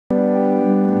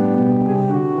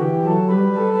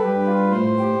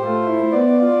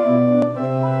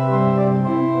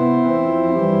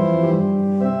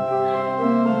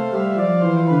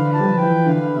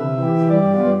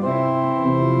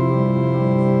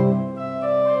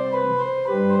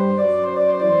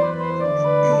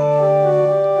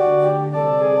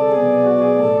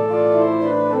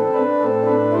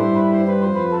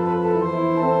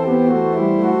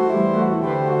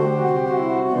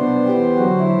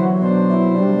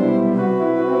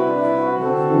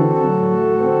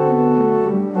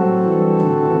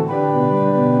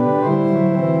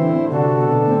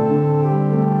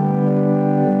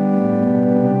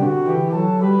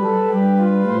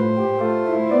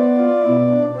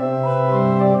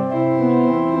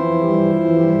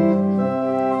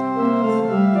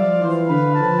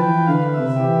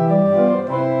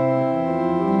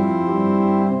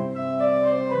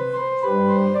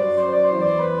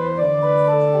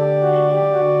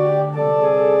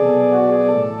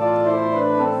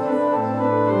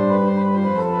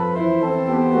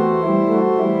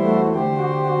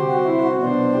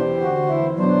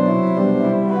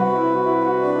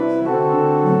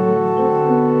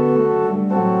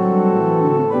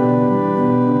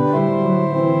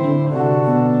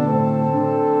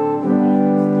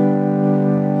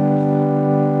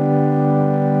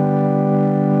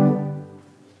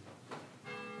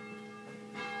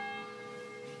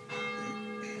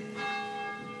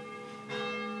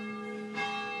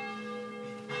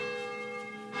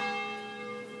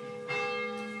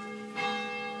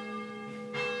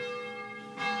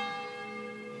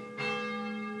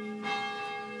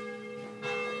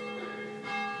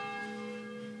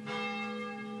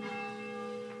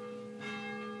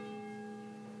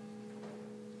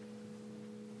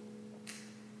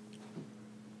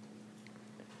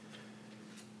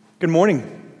Good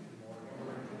morning.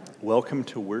 Welcome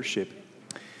to worship.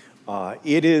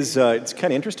 It's kind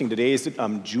of interesting. Today is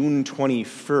June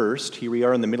 21st. Here we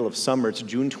are in the middle of summer. It's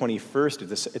June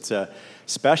 21st. It's a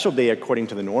special day according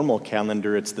to the normal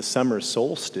calendar. It's the summer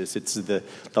solstice. It's the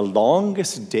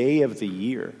longest day of the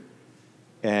year.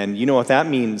 And you know what that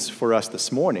means for us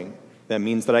this morning? That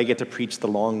means that I get to preach the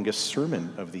longest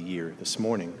sermon of the year this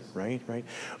morning, right?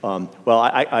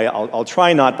 I'll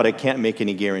try not, but I can't make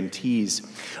any guarantees.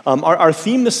 Our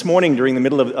theme this morning during the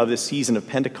middle of this season of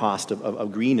Pentecost,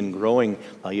 of green and growing,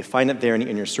 you find it there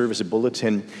in your service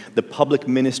bulletin. The public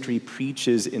ministry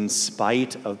preaches in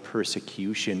spite of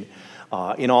persecution.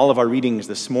 In all of our readings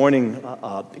this morning,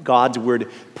 God's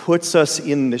word puts us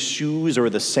in the shoes or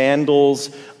the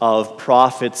sandals of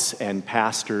prophets and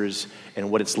pastors and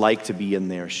what it's like to be in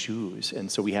their shoes. And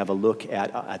so we have a look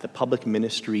at the public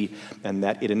ministry and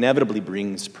that it inevitably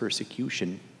brings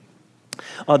persecution.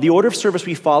 The order of service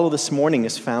we follow this morning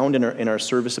is found in our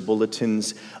service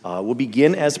bulletins. We'll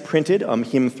begin as printed,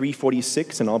 hymn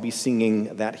 346, and I'll be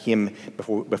singing that hymn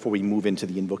before we move into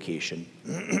the invocation.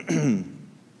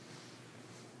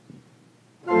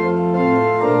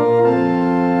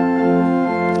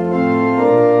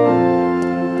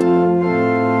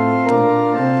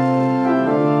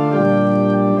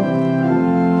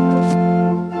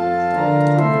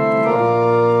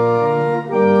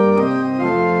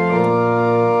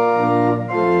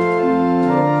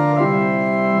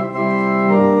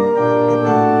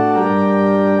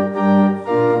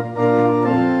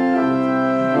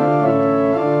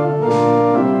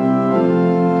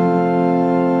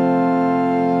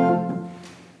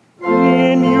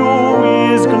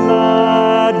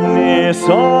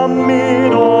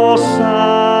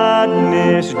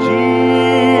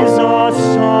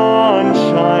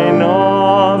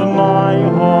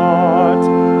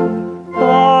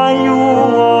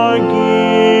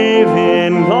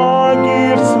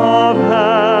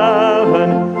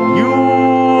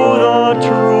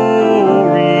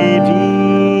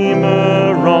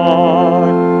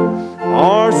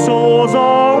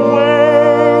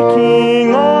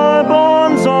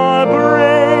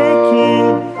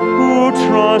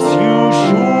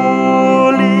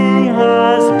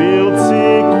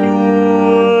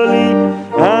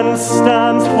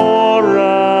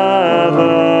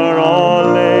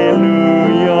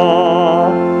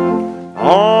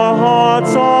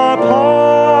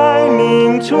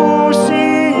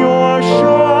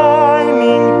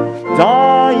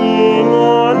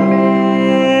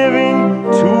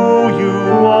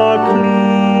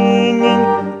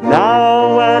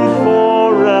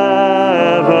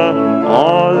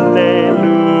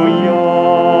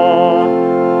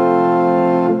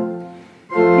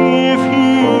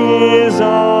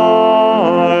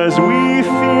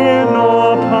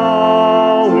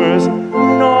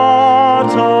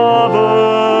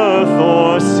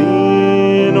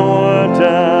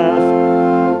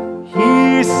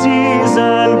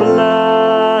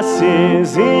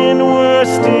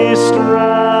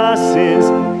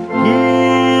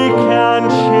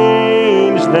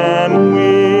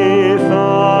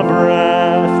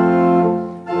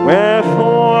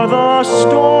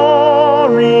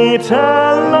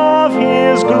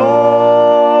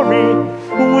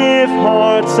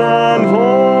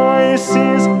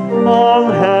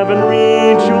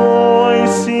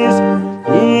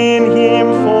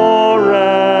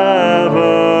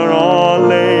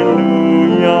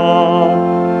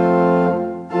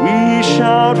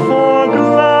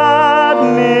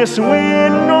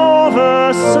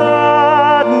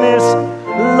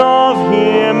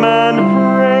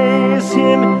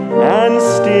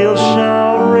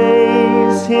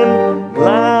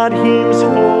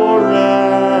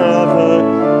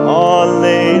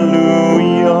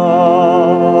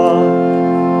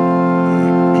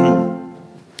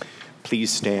 Please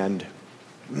stand.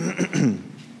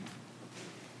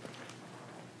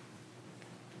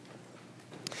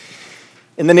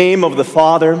 In the name of the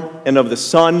Father, and of the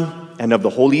Son, and of the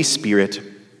Holy Spirit,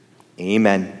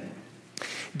 amen.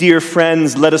 Dear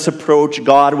friends, let us approach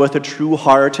God with a true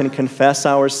heart and confess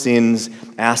our sins,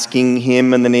 asking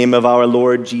Him in the name of our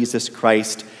Lord Jesus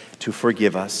Christ to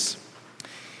forgive us.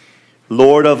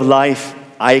 Lord of life,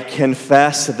 I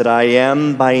confess that I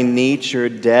am by nature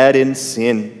dead in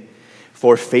sin,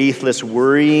 for faithless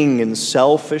worrying and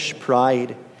selfish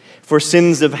pride, for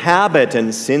sins of habit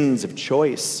and sins of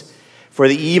choice, for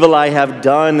the evil I have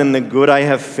done and the good I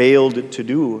have failed to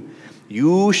do.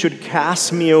 You should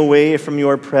cast me away from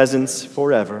your presence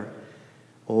forever.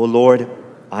 O Lord,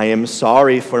 I am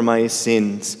sorry for my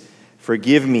sins.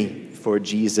 Forgive me for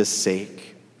Jesus'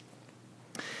 sake.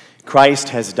 Christ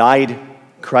has died.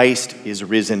 Christ is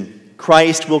risen.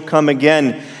 Christ will come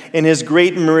again. In his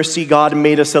great mercy, God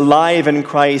made us alive in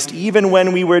Christ, even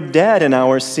when we were dead in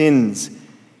our sins.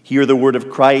 Hear the word of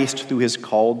Christ through his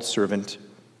called servant.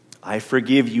 I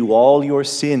forgive you all your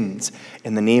sins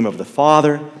in the name of the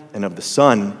Father, and of the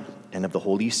Son, and of the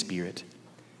Holy Spirit.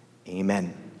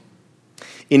 Amen.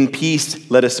 In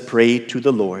peace, let us pray to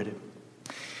the Lord.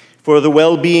 For the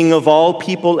well-being of all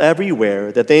people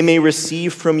everywhere, that they may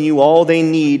receive from you all they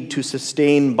need to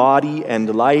sustain body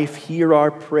and life, hear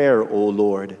our prayer, O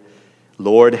Lord.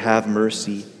 Lord, have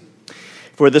mercy.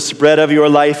 For the spread of your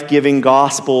life-giving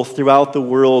gospel throughout the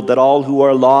world, that all who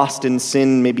are lost in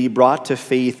sin may be brought to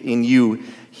faith in you,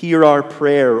 hear our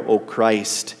prayer, O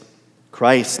Christ.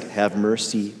 Christ, have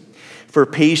mercy. For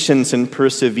patience and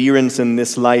perseverance in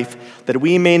this life, that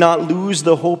we may not lose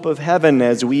the hope of heaven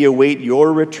as we await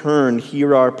your return,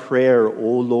 hear our prayer,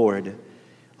 O Lord.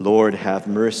 Lord, have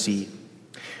mercy.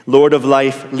 Lord of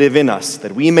life, live in us,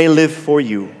 that we may live for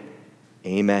you.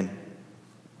 Amen.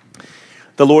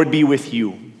 The Lord be with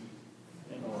you.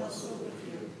 And also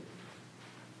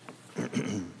with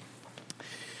you.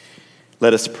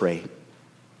 Let us pray.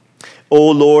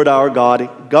 O Lord our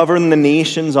God, govern the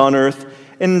nations on earth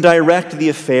and direct the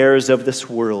affairs of this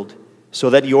world, so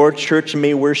that your church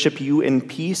may worship you in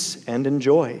peace and in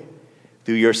joy.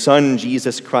 Through your Son,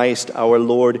 Jesus Christ, our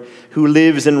Lord, who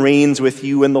lives and reigns with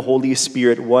you in the Holy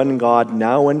Spirit, one God,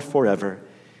 now and forever.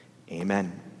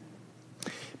 Amen.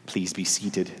 Please be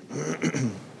seated.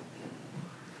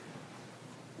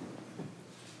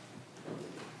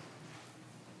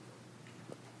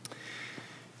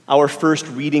 Our first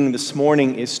reading this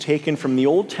morning is taken from the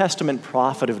Old Testament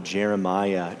prophet of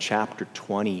Jeremiah, chapter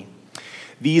 20.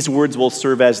 These words will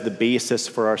serve as the basis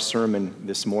for our sermon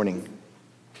this morning.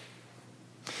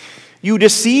 You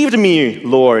deceived me,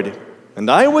 Lord, and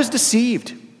I was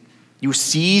deceived. You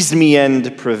seized me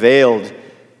and prevailed.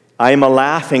 I am a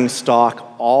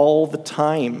laughingstock all the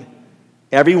time.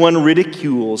 Everyone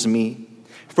ridicules me.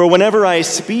 For whenever I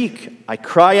speak, I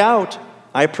cry out.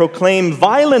 I proclaim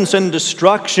violence and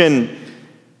destruction.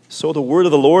 So the word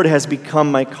of the Lord has become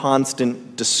my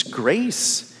constant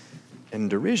disgrace and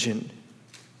derision.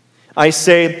 I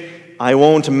say, I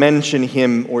won't mention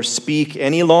him or speak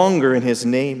any longer in his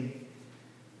name.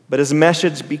 But his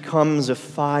message becomes a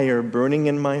fire burning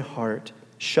in my heart,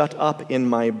 shut up in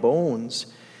my bones.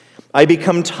 I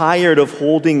become tired of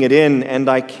holding it in, and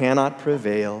I cannot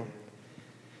prevail.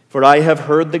 For I have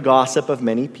heard the gossip of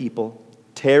many people.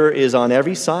 Terror is on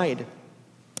every side.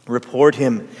 Report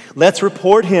him. Let's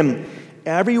report him.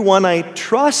 Everyone I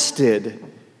trusted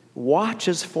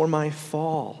watches for my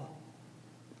fall.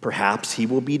 Perhaps he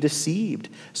will be deceived,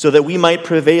 so that we might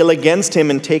prevail against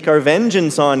him and take our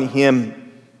vengeance on him.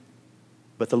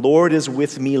 But the Lord is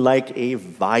with me like a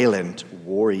violent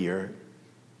warrior.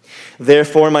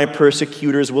 Therefore my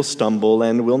persecutors will stumble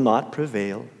and will not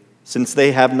prevail. Since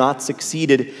they have not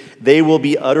succeeded, they will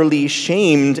be utterly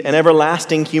shamed, an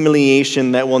everlasting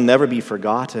humiliation that will never be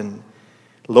forgotten.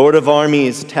 Lord of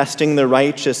armies, testing the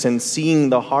righteous and seeing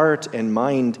the heart and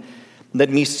mind, let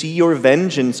me see your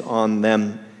vengeance on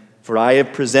them, for I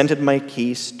have presented my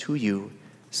case to you.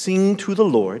 Sing to the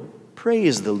Lord,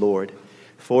 praise the Lord,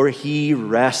 for he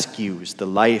rescues the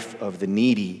life of the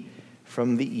needy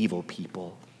from the evil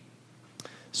people.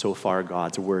 So far,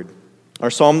 God's word. Our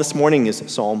psalm this morning is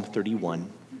Psalm 31.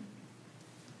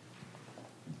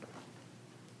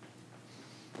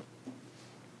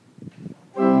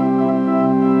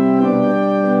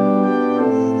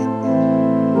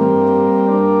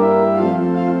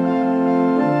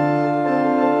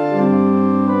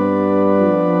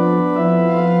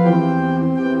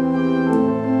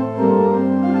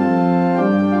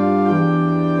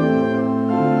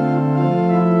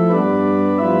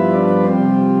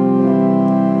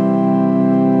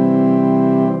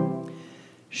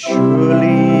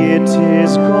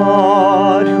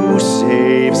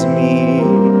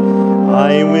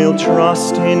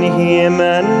 Trust in him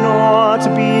and not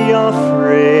be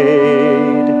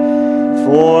afraid.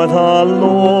 For the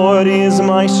Lord is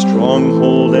my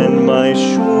stronghold and my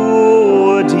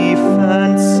sure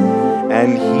defense,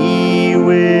 and he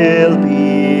will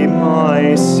be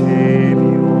my Savior.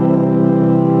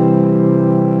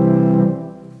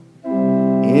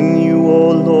 In you,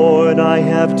 O Lord, I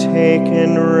have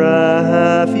taken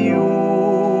refuge.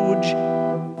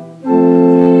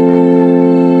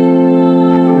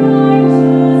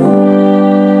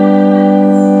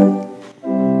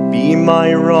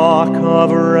 My rock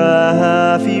of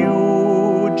refuge.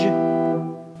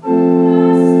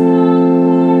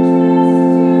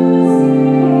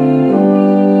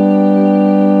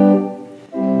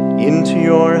 Into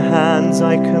your hands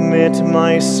I commit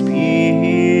my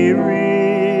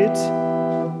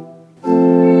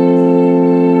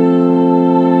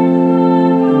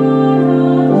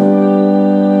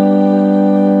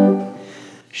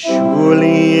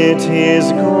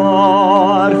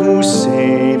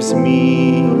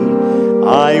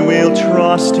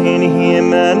in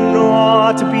him and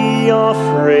not be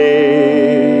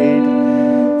afraid.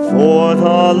 For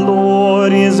the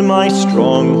Lord is my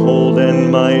stronghold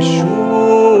and my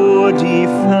sure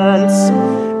defense,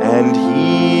 and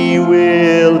he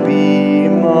will be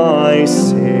my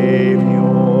Savior.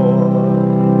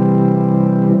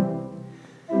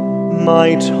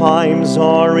 My times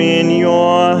are in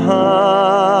your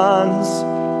hands.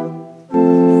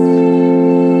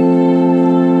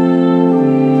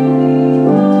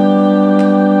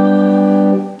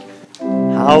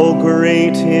 How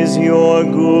great is your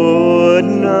goodness!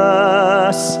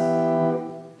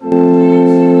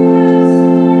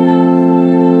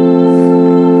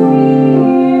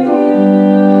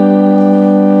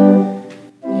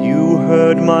 You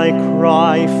heard my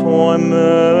cry for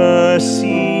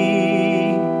mercy.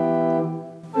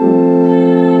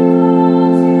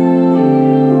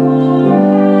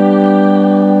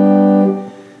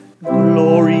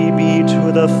 Glory be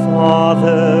to the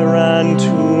Father and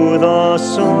to the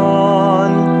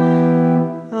Son,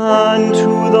 and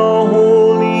to the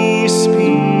Holy Spirit,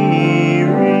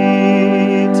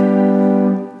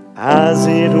 as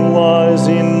it was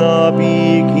in the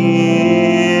beginning,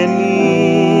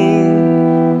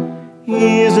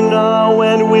 is now,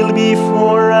 and will be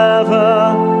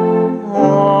forever.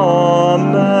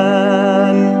 Amen.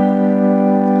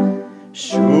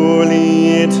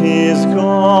 Surely it is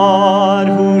God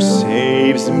who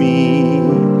saves me.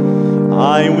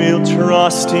 I will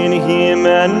trust in him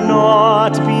and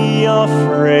not be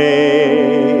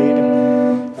afraid.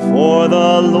 For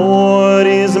the Lord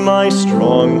is my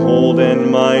stronghold and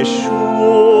my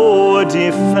sure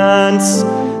defense,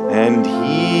 and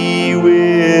he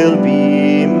will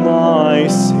be my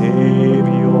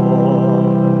Savior.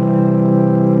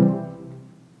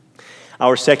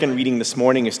 Our second reading this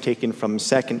morning is taken from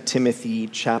 2 Timothy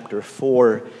chapter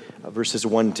 4, verses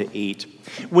 1 to 8.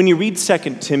 When you read 2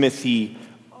 Timothy,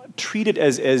 treat it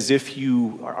as if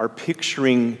you are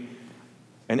picturing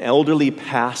an elderly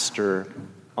pastor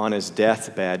on his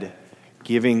deathbed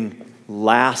giving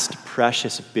last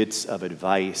precious bits of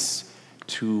advice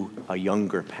to a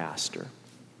younger pastor.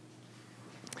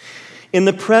 In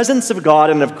the presence of God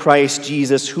and of Christ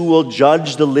Jesus, who will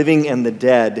judge the living and the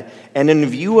dead, and in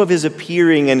view of his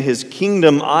appearing and his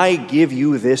kingdom, I give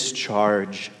you this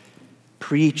charge.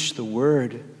 Preach the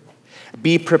word.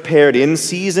 Be prepared in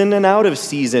season and out of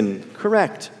season.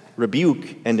 Correct,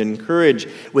 rebuke, and encourage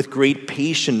with great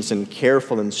patience and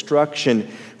careful instruction.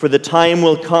 For the time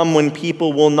will come when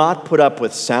people will not put up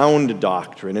with sound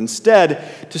doctrine.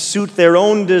 Instead, to suit their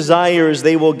own desires,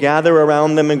 they will gather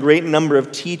around them a great number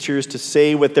of teachers to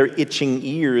say what their itching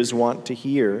ears want to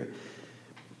hear.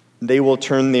 They will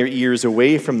turn their ears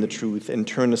away from the truth and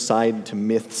turn aside to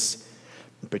myths.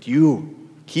 But you,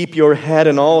 keep your head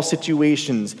in all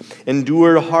situations,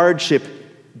 endure hardship,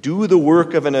 do the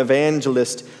work of an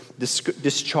evangelist,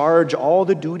 discharge all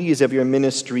the duties of your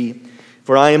ministry.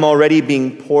 For I am already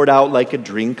being poured out like a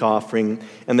drink offering,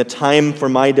 and the time for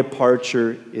my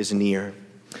departure is near.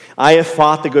 I have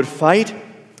fought the good fight,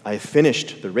 I have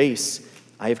finished the race,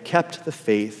 I have kept the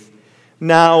faith.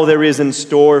 Now there is in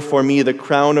store for me the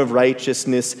crown of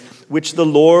righteousness, which the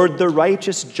Lord, the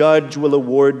righteous judge, will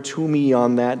award to me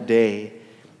on that day.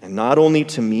 And not only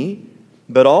to me,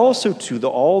 but also to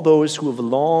all those who have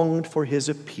longed for his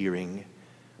appearing.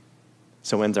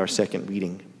 So ends our second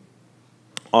reading.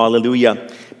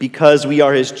 Alleluia. Because we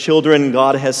are his children,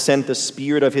 God has sent the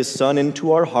Spirit of his Son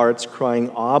into our hearts, crying,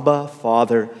 Abba,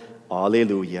 Father.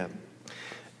 Alleluia.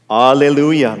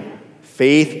 Alleluia.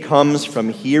 Faith comes from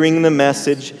hearing the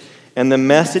message, and the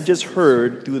message is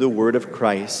heard through the word of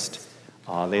Christ.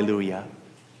 Alleluia.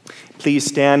 Please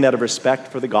stand out of respect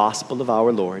for the gospel of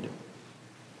our Lord.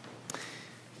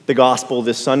 The gospel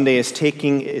this Sunday is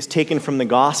taken from the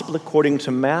gospel according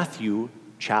to Matthew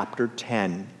chapter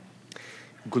 10.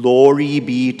 Glory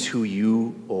be to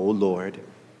you, O Lord.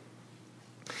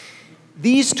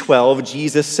 These 12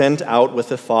 Jesus sent out with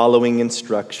the following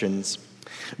instructions.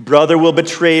 Brother will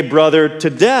betray brother to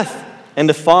death, and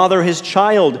a father his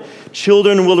child.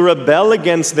 Children will rebel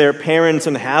against their parents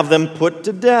and have them put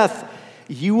to death.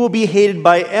 You will be hated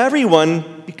by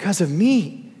everyone because of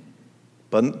me.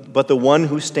 But the one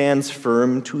who stands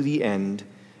firm to the end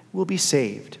will be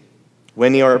saved.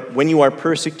 When you are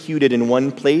persecuted in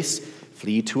one place,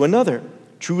 flee to another.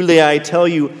 Truly, I tell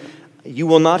you, you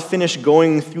will not finish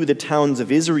going through the towns of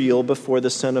Israel before the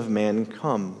Son of Man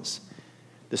comes.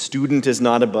 The student is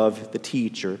not above the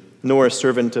teacher, nor a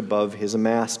servant above his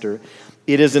master.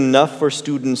 It is enough for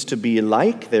students to be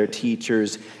like their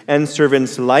teachers and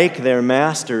servants like their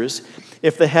masters.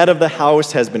 If the head of the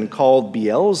house has been called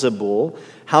Beelzebul,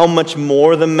 how much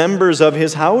more the members of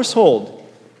his household?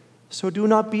 So do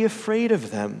not be afraid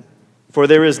of them, for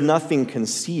there is nothing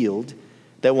concealed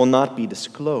that will not be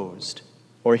disclosed,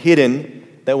 or hidden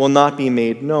that will not be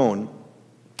made known.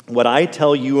 What I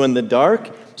tell you in the dark,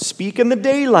 speak in the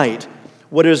daylight.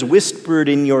 What is whispered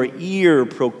in your ear,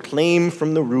 proclaim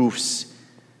from the roofs.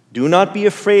 Do not be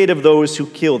afraid of those who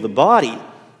kill the body,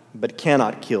 but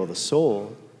cannot kill the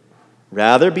soul.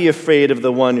 Rather be afraid of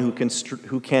the one who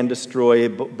can destroy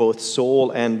both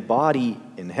soul and body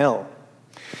in hell.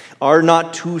 Are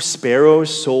not 2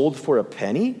 sparrows sold for a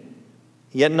penny?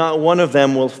 Yet not one of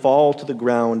them will fall to the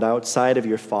ground outside of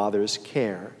your Father's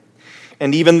care.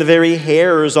 And even the very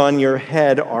hairs on your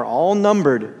head are all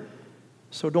numbered.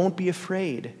 So don't be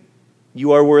afraid.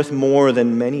 You are worth more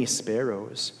than many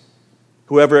sparrows.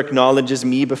 Whoever acknowledges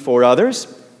me before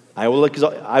others, I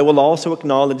will also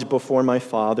acknowledge before my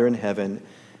Father in heaven.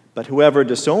 But whoever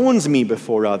disowns me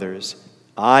before others,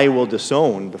 I will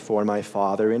disown before my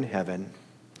Father in heaven.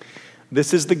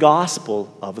 This is the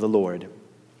gospel of the Lord.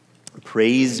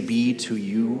 Praise be to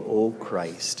you, O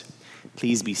Christ.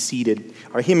 Please be seated.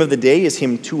 Our hymn of the day is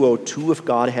hymn 202, If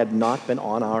God Had Not Been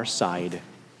on Our Side.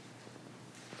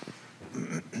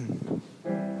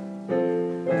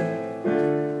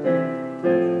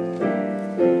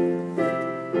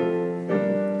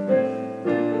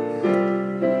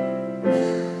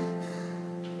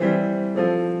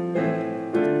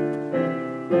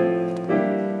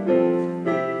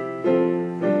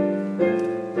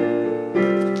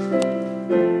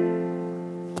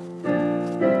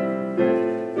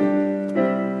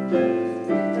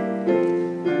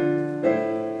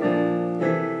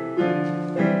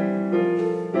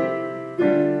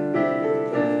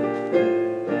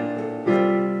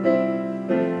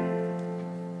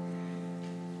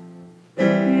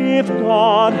 If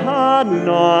God had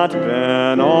not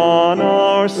been on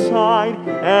our side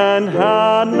and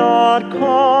had not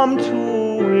come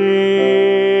to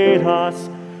aid us,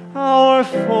 our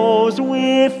foes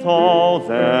with all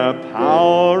their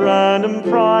power and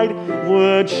pride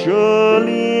would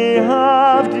surely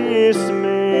have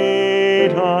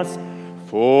dismayed us.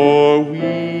 For we,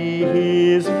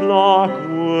 his flock,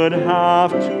 would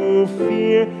have to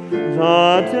fear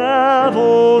the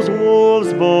devil's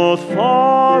wolves both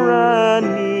far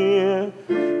and near,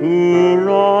 who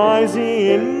rise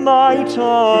in might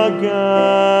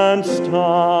against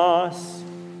us.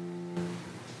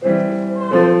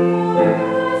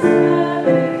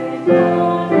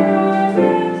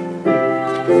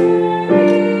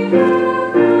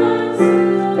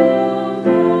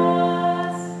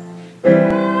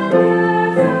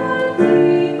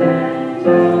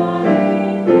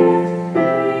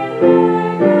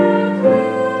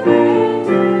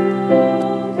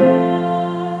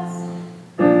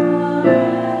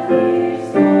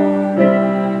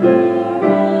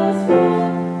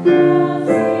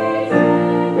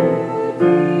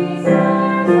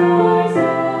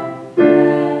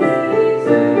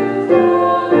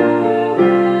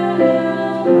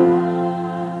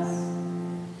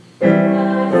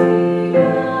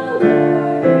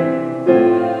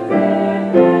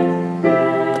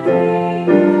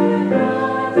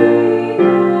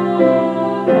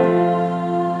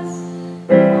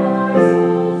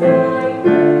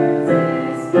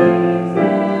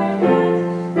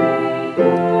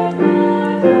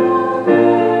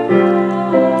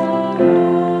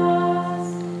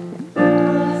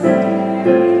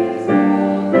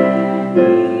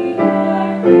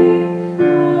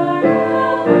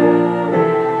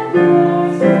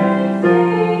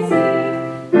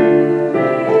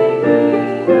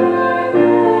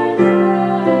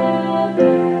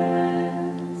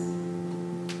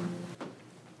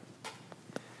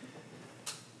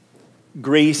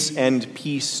 Grace and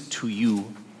peace to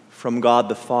you from God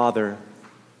the Father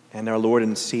and our Lord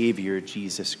and Savior,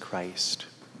 Jesus Christ.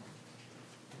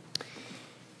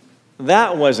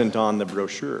 That wasn't on the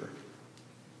brochure.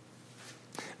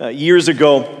 Years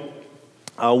ago,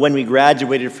 when we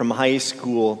graduated from high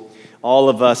school, all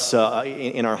of us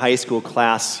in our high school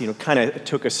class, kind of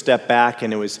took a step back,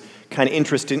 and it was kind of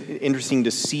interesting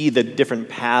to see the different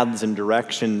paths and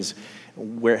directions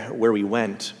where we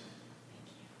went.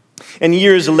 And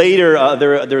years later,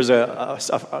 there's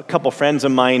a couple friends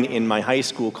of mine in my high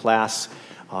school class,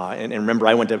 and remember,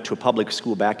 I went to a public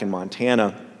school back in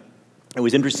Montana. It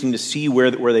was interesting to see where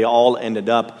they all ended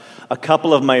up. A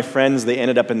couple of my friends, they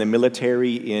ended up in the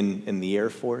military, in the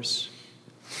Air Force.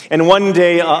 And one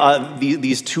day,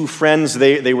 these two friends,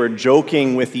 they were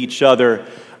joking with each other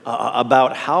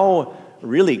about how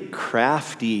really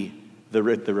crafty the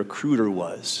recruiter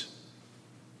was.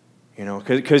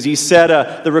 Because he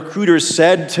said, the recruiters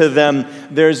said to them,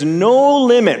 there's no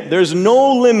limit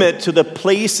to the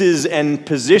places and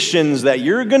positions that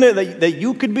that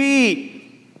you could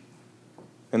be.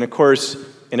 And of course,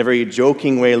 in a very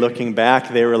joking way, looking back,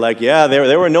 they were like, yeah,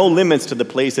 there were no limits to the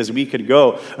places we could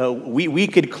go. We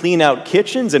could clean out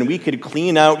kitchens, and we could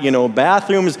clean out,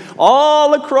 bathrooms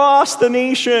all across the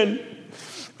nation.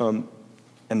 And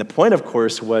the point, of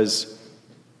course, was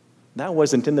that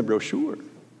wasn't in the brochure.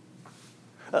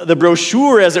 The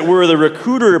brochure, as it were, the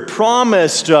recruiter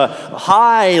promised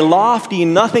high, lofty,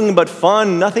 nothing but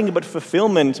fun, nothing but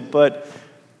fulfillment. But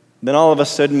then all of a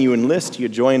sudden you enlist, you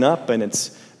join up, and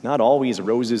it's not always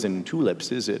roses and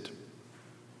tulips, is it?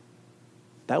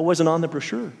 That wasn't on the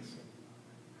brochure.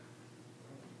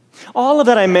 All of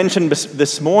that I mentioned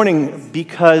this morning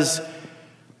because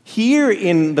here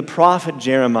in the prophet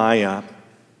Jeremiah,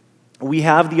 we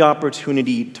have the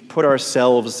opportunity to put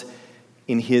ourselves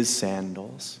in his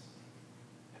sandals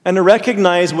and to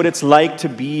recognize what it's like to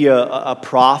be a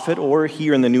prophet, or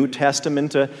here in the New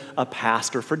Testament, a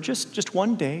pastor for just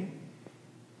one day.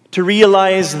 To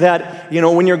realize that,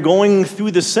 when you're going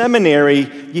through the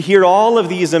seminary, you hear all of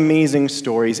these amazing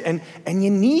stories, and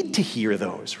you need to hear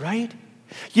those, right?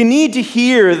 You need to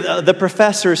hear the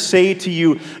professor say to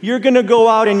you, you're going to go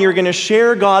out and you're going to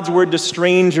share God's word to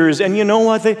strangers, and you know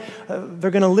what?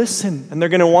 They're going to listen, and they're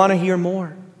going to want to hear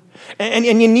more. And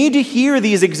you need to hear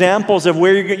these examples of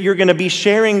where you're going to be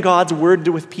sharing God's word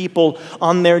with people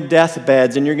on their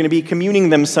deathbeds, and you're going to be communing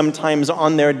them sometimes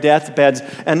on their deathbeds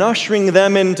and ushering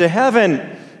them into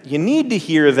heaven. You need to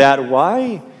hear that.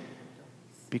 Why?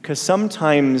 Because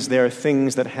sometimes there are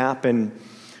things that happen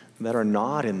that are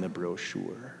not in the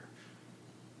brochure.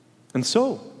 And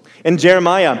so, in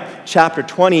Jeremiah chapter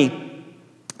 20,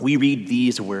 we read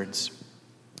these words.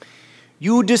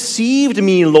 You deceived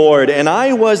me, Lord, and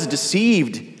I was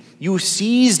deceived. You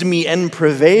seized me and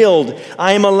prevailed.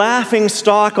 I am a laughing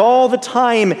stock all the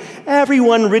time.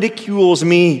 Everyone ridicules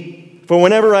me. For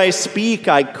whenever I speak,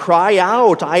 I cry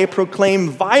out. I proclaim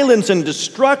violence and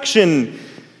destruction.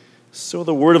 So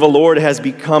the word of the Lord has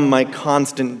become my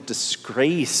constant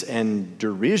disgrace and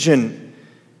derision.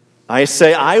 I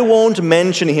say, I won't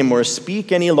mention him or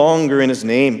speak any longer in his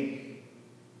name.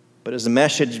 But his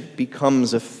message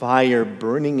becomes a fire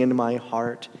burning in my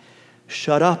heart,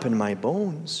 shut up in my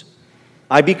bones.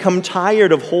 I become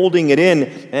tired of holding it in,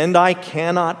 and I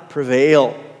cannot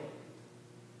prevail.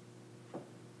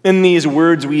 In these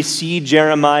words, we see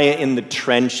Jeremiah in the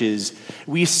trenches.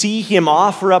 We see him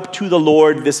offer up to the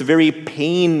Lord this very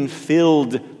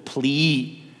pain-filled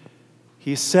plea.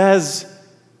 He says,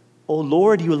 "O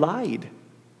Lord, you lied.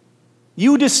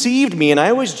 You deceived me, and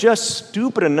I was just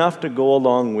stupid enough to go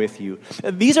along with you."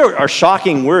 These are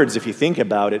shocking words if you think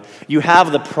about it. You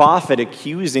have the prophet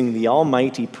accusing the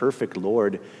almighty, perfect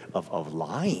Lord of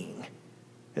lying.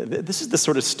 This is the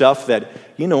sort of stuff that,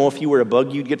 if you were a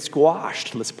bug, you'd get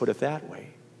squashed. Let's put it that way.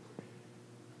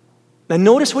 Now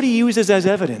notice what he uses as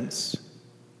evidence.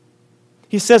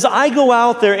 He says, I go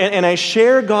out there and I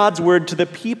share God's word to the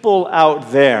people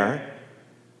out there.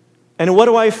 And what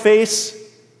do I face?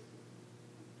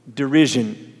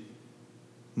 Derision,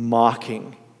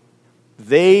 mocking.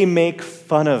 They make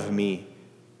fun of me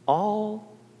all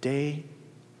day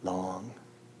long.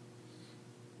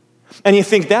 And you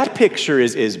think that picture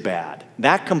is bad.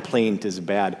 That complaint is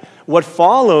bad. What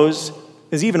follows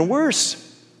is even worse.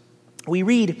 We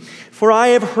read, "For I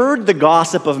have heard the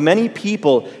gossip of many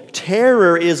people.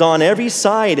 Terror is on every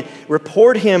side.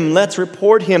 Report him, let's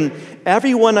report him.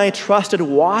 Everyone I trusted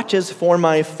watches for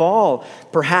my fall.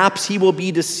 Perhaps he will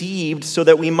be deceived so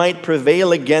that we might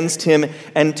prevail against him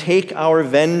and take our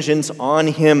vengeance on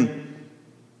him."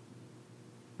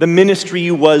 The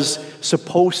ministry was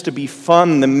supposed to be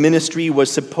fun. The ministry was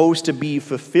supposed to be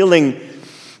fulfilling.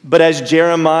 But as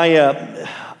Jeremiah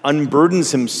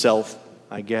unburdens himself,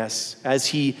 I guess, as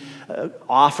he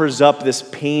offers up this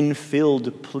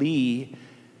pain-filled plea,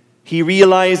 he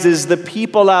realizes the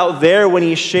people out there, when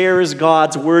he shares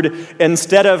God's word,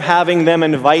 instead of having them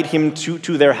invite him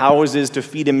to their houses to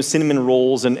feed him cinnamon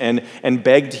rolls and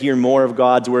beg to hear more of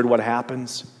God's word, what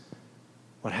happens?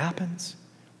 What happens?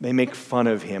 They make fun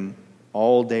of him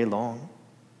all day long.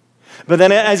 But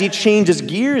then as he changes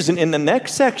gears in the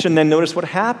next section, then notice what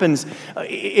happens.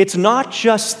 It's not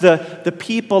just the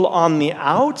people on the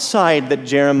outside that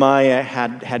Jeremiah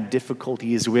had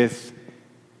difficulties with.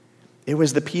 It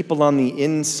was the people on the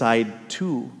inside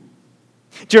too.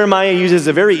 Jeremiah uses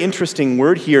a very interesting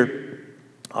word here.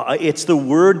 It's the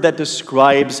word that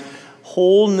describes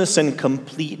wholeness and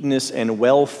completeness and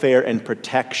welfare and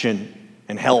protection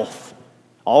and health.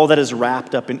 all that is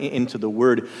wrapped up into the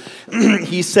word.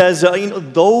 He says,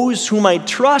 those whom I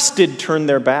trusted turned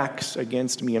their backs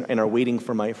against me and are waiting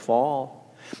for my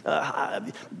fall.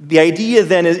 The idea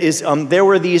then is there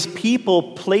were these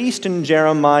people placed in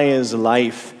Jeremiah's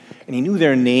life, and he knew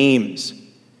their names.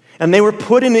 And they were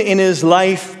put in his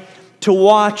life to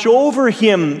watch over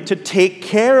him, to take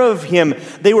care of him.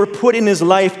 They were put in his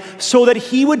life so that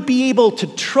he would be able to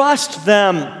trust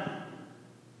them.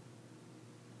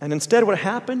 And instead, what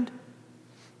happened?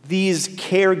 These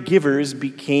caregivers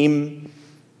became,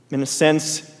 in a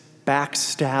sense,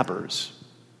 backstabbers.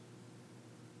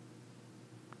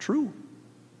 True.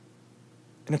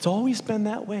 And it's always been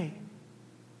that way.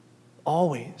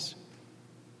 Always.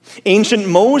 Ancient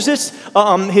Moses,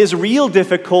 his real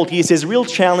difficulties, his real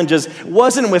challenges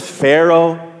wasn't with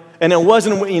Pharaoh, and it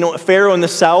wasn't Pharaoh in the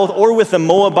south or with the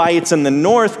Moabites in the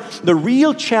north. The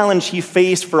real challenge he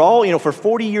faced for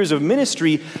 40 years of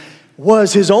ministry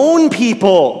was his own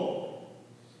people.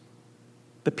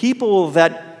 The people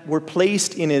that were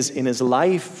placed in his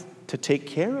life to take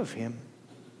care of him.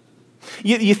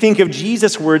 You think of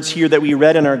Jesus' words here that we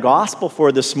read in our gospel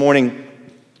for this morning,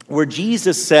 where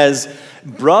Jesus says,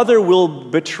 brother will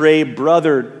betray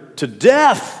brother to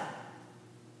death.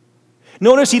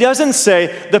 Notice he doesn't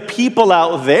say the people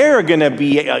out there are going to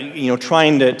be,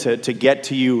 trying to get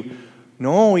to you.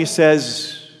 No, he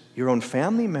says your own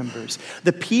family members.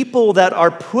 The people that are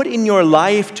put in your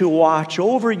life to watch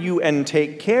over you and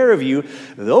take care of you,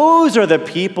 those are the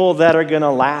people that are going to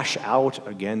lash out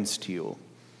against you.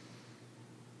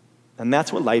 And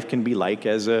that's what life can be like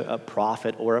as a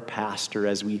prophet or a pastor,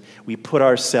 as we put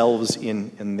ourselves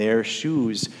in their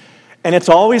shoes. And it's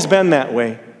always been that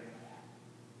way.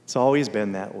 It's always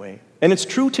been that way. And it's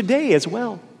true today as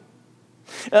well.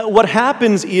 What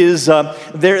happens is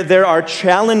there are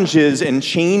challenges and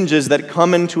changes that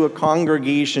come into a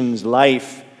congregation's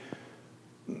life.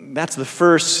 That's the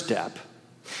first step.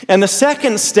 And the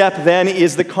second step then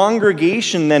is the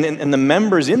congregation then and the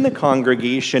members in the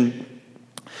congregation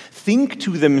think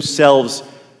to themselves,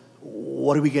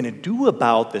 what are we going to do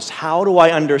about this? How do I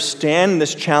understand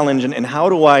this challenge, and how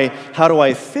do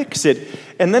I fix it?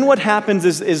 And then what happens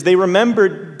is they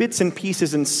remember bits and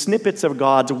pieces and snippets of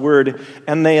God's word,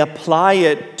 and they apply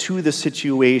it to the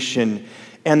situation.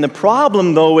 And the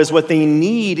problem, though, is what they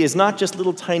need is not just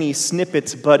little tiny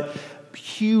snippets, but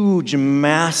huge,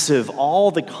 massive,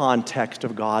 all the context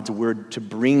of God's word to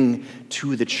bring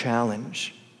to the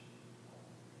challenge.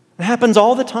 It happens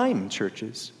all the time in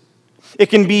churches. It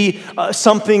can be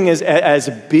something as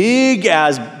big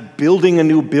as building a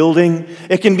new building.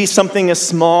 It can be something as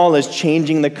small as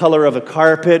changing the color of a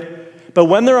carpet. But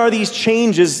when there are these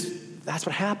changes, that's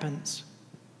what happens.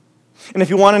 And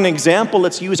if you want an example,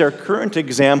 let's use our current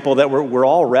example that we're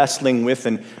all wrestling with,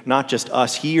 and not just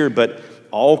us here, but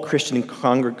all Christian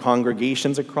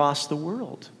congregations across the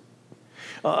world.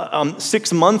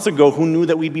 6 months ago, who knew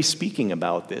that we'd be speaking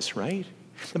about this, right?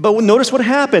 But notice what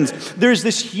happens. There's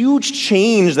this huge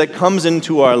change that comes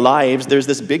into our lives. There's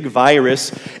this big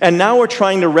virus, and now we're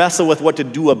trying to wrestle with what to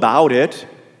do about it.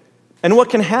 And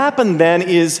what can happen then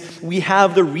is we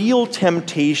have the real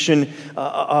temptation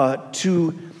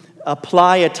to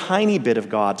apply a tiny bit of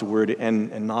God's word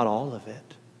and not all of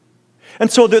it.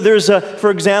 And so for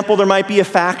example, there might be a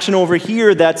faction over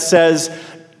here that says,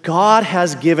 God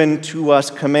has given to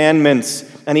us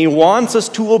commandments, and he wants us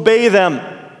to obey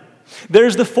them.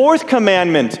 There's the fourth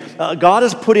commandment. God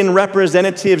has put in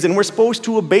representatives, and we're supposed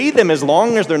to obey them as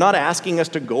long as they're not asking us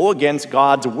to go against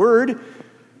God's word.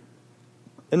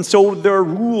 And so there are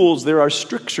rules, there are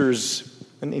strictures,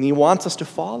 and he wants us to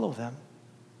follow them.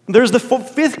 There's the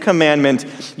fifth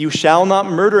commandment. You shall not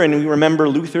murder. And we remember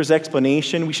Luther's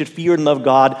explanation. We should fear and love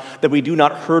God, that we do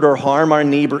not hurt or harm our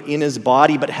neighbor in his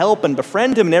body, but help and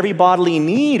befriend him in every bodily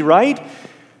need, right?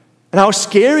 And how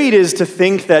scary it is to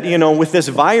think that, with this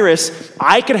virus,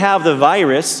 I could have the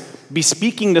virus, be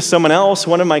speaking to someone else,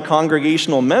 one of my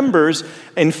congregational members,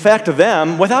 infect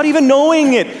them without even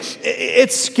knowing it.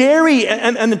 It's scary.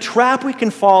 And the trap we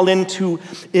can fall into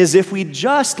is if we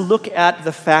just look at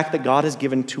the fact that God has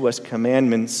given to us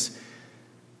commandments,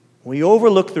 we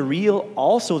overlook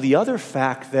also the other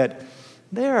fact that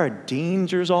there are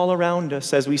dangers all around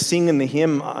us. As we sing in the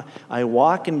hymn, I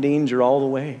walk in danger all the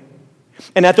way.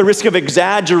 And at the risk of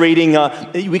exaggerating,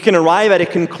 we can arrive at a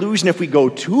conclusion if we go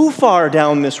too far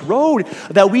down this road,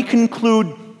 that we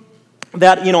conclude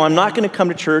that, I'm not going to come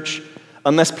to church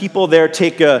unless people there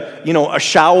take a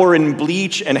shower in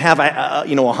bleach and have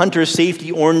a hunter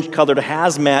safety orange-colored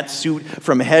hazmat suit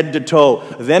from head to toe.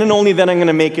 Then and only then I'm going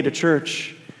to make it to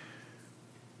church.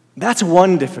 That's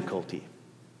one difficulty.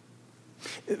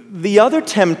 The other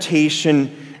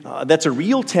temptation, that's a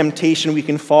real temptation we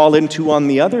can fall into on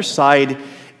the other side,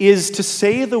 is to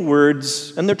say the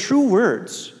words, and they're true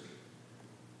words,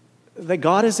 that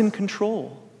God is in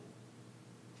control.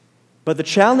 But the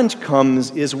challenge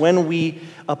comes is when we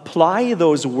apply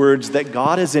those words that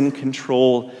God is in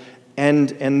control,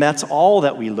 and that's all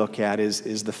that we look at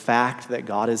is the fact that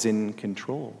God is in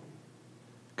control.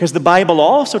 Because the Bible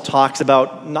also talks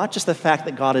about not just the fact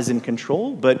that God is in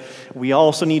control, but we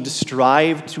also need to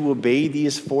strive to obey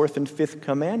these fourth and fifth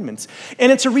commandments.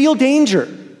 And it's a real danger.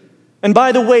 And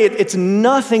by the way, it's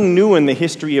nothing new in the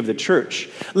history of the church.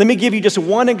 Let me give you just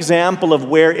one example of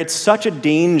where it's such a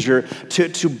danger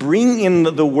to bring in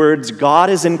the words, God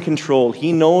is in control.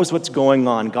 He knows what's going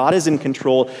on. God is in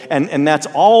control. And that's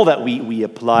all that we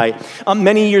apply.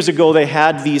 Many years ago, they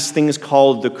had these things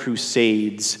called the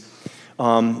Crusades.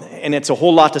 And it's a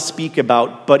whole lot to speak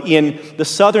about, but in the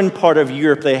southern part of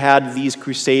Europe, they had these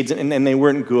crusades, and they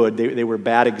weren't good. They were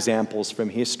bad examples from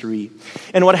history.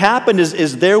 And what happened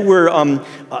is there were,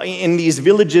 in these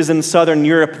villages in southern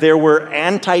Europe, there were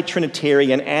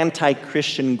anti-Trinitarian,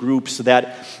 anti-Christian groups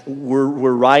that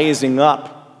were rising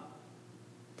up.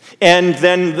 And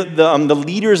then the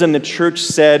leaders in the church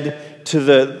said to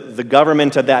the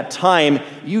government at that time,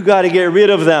 you got to get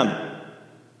rid of them.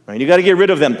 You got to get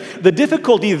rid of them. The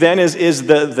difficulty then is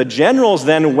the generals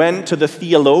then went to the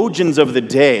theologians of the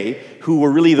day, who were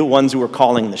really the ones who were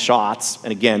calling the shots.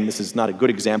 And again, this is not a good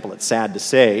example. It's sad to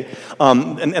say.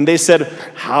 And they said,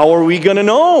 how are we going to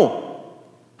know?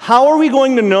 How are we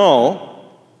going to know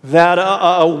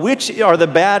that which are the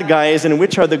bad guys and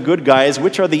which are the good guys,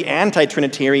 which are the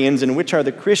anti-Trinitarians and which are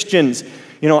the Christians?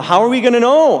 How are we going to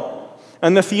know?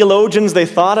 And the theologians, they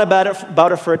thought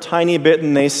about it for a tiny bit,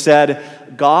 and they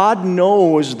said, God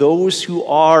knows those who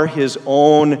are his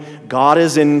own. God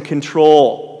is in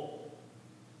control.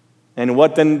 And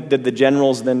what then did the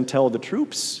generals then tell the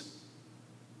troops?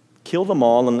 Kill them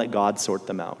all and let God sort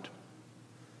them out.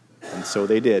 And so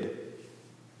they did.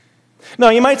 Now,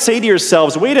 you might say to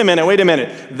yourselves, wait a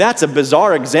minute, that's a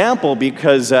bizarre example,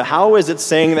 because how is it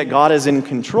saying that God is in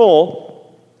control?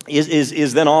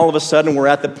 Is then all of a sudden we're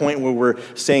at the point where we're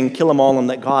saying kill them all and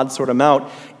let God sort them out.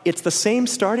 It's the same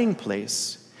starting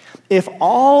place. If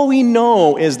all we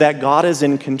know is that God is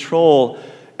in control,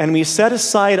 and we set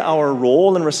aside our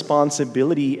role and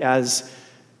responsibility as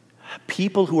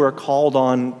people who are called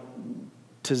on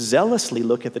to zealously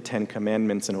look at the Ten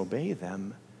Commandments and obey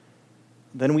them,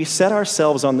 then we set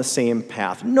ourselves on the same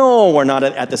path. No, we're not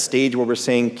at the stage where we're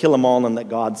saying kill them all and let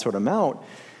God sort them out.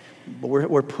 But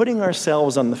we're putting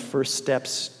ourselves on the first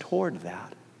steps toward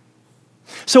that.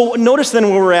 So notice then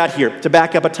where we're at here. To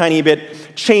back up a tiny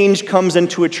bit, change comes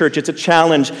into a church. It's a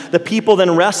challenge. The people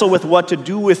then wrestle with what to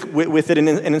do with it, and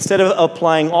instead of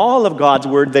applying all of God's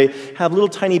word, they have little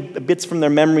tiny bits from their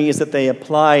memories that they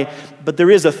apply. But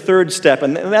there is a third step,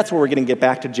 and that's where we're going to get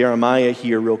back to Jeremiah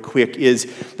here real quick, is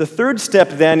the third step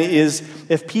then is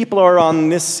if people are on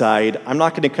this side, I'm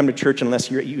not going to come to church unless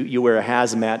you wear a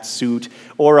hazmat suit,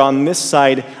 or on this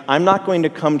side, I'm not going to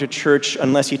come to church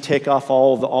unless you take off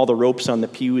all the ropes on the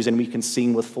pews and we can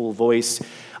sing with full voice.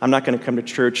 I'm not going to come to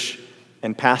church,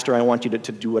 and Pastor, I want you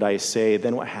to do what I say.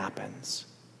 Then what happens?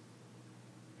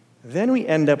 Then we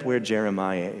end up where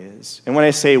Jeremiah is. And when I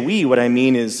say we, what I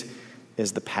mean is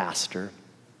the pastor.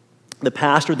 The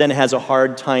pastor then has a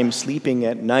hard time sleeping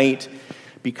at night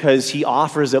because he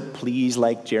offers up pleas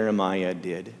like Jeremiah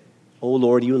did. Oh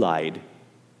Lord, you lied.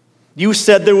 You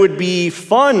said there would be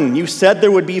fun. You said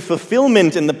there would be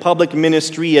fulfillment in the public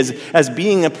ministry as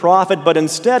being a prophet, but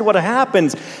instead what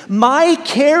happens? My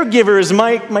caregivers,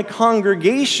 my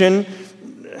congregation,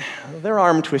 they're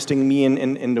arm twisting me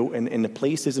in the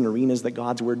places and arenas that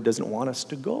God's word doesn't want us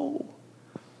to go.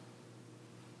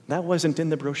 That wasn't in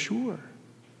the brochure.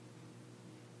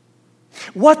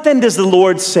 What then does the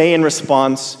Lord say in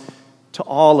response to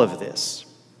all of this?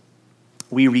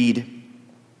 We read,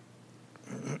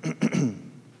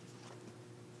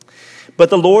 but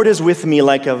the Lord is with me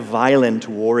like a violent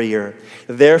warrior.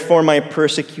 Therefore my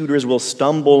persecutors will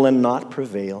stumble and not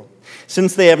prevail.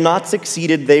 Since they have not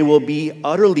succeeded, they will be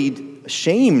utterly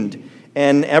ashamed,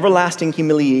 and everlasting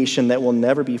humiliation that will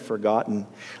never be forgotten.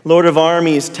 Lord of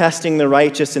armies, testing the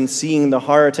righteous and seeing the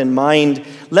heart and mind,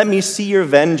 let me see your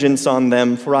vengeance on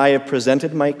them, for I have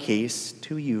presented my case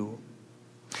to you.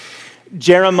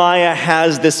 Jeremiah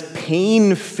has this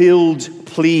pain-filled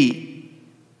plea.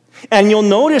 And you'll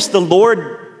notice the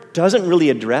Lord doesn't really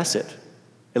address it.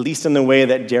 at least in the way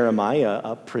that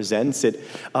Jeremiah presents it.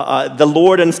 The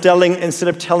Lord, instead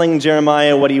of telling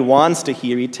Jeremiah what he wants to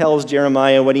hear, he tells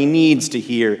Jeremiah what he needs to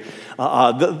hear.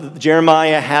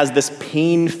 Jeremiah has this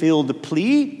pain-filled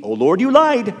plea, "Oh Lord, you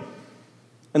lied."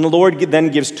 And the Lord then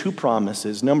gives two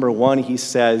promises. Number one, he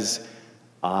says,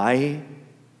 "I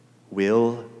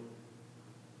will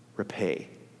repay.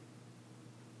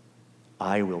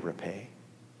 I will repay."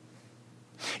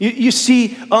 You see,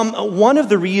 one of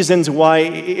the reasons why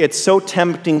it's so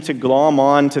tempting to glom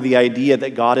on to the idea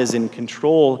that God is in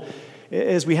control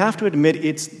is we have to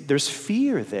admit there's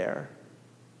fear there.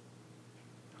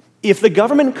 If the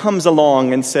government comes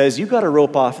along and says, "You got to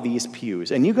rope off these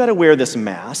pews and you got to wear this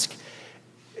mask,"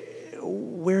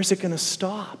 where's it going to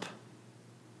stop?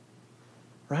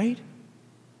 Right?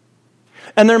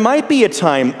 And there might be a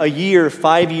time, a year,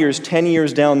 5 years, 10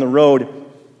 years down the road,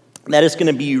 that is going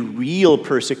to be real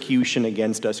persecution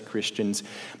against us Christians.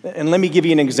 And let me give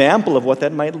you an example of what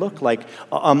that might look like.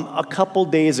 A couple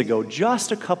days ago,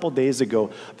 just a couple days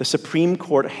ago, the Supreme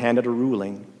Court handed a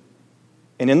ruling.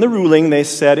 And in the ruling, they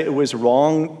said it was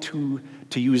wrong to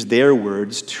use their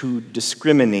words, to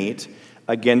discriminate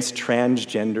against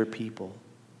transgender people.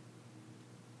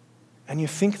 And you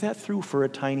think that through for a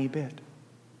tiny bit.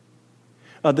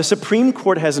 The Supreme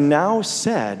Court has now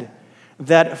said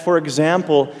that, for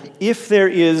example, if there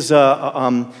is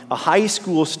a high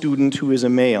school student who is a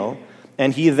male,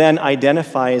 and he then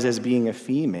identifies as being a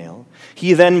female,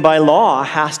 he then by law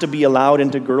has to be allowed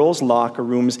into girls' locker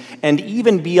rooms and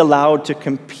even be allowed to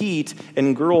compete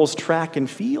in girls' track and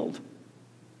field.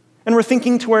 And we're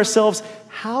thinking to ourselves,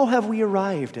 how have we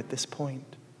arrived at this point?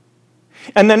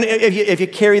 And then if you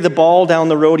carry the ball down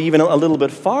the road even a little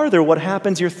bit farther, what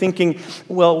happens? You're thinking,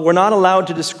 well, we're not allowed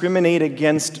to discriminate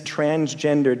against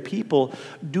transgendered people.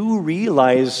 Do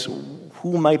realize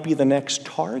who might be the next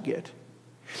target.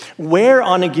 Where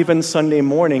on a given Sunday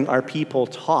morning are people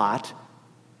taught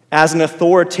as an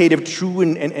authoritative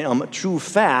true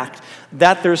fact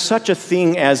that there's such a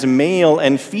thing as male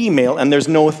and female and there's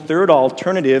no third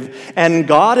alternative, and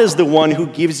God is the one who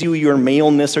gives you your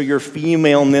maleness or your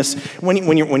femaleness when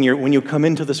you come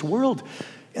into this world?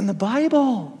 In the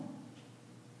Bible.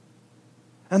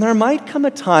 And there might come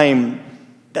a time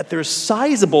that there's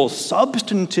sizable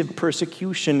substantive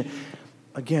persecution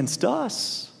against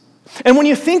us. And when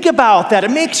you think about that,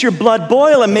 it makes your blood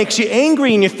boil, it makes you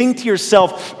angry, and you think to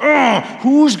yourself,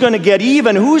 who's going to get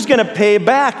even? Who's going to pay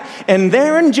back? And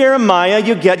there in Jeremiah,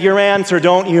 you get your answer,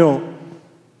 don't you?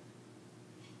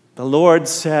 The Lord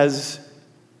says,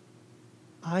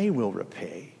 I will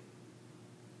repay.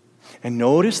 And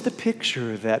notice the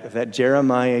picture that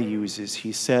Jeremiah uses.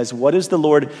 He says, what is the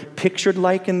Lord pictured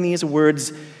like in these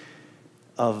words?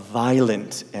 A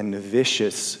violent and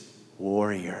vicious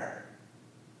warrior.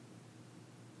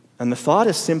 And the thought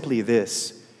is simply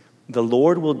this: the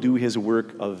Lord will do his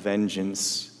work of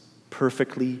vengeance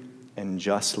perfectly and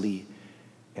justly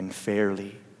and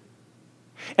fairly.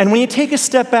 And when you take a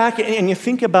step back and you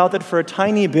think about that for a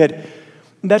tiny bit,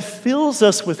 that fills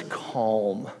us with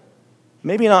calm.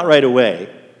 Maybe not right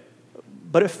away,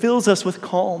 but it fills us with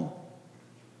calm.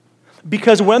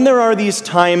 Because when there are these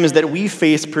times that we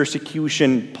face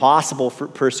persecution, possible for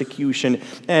persecution,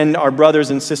 and our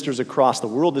brothers and sisters across the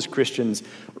world as Christians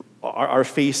are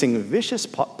facing vicious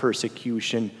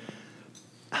persecution,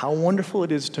 how wonderful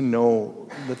it is to know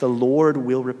that the Lord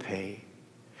will repay.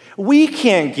 We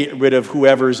can't get rid of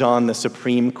whoever's on the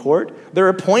Supreme Court. They're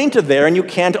appointed there, and you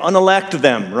can't unelect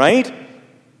them, right?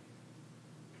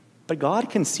 But God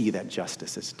can see that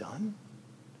justice is done,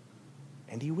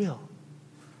 and he will.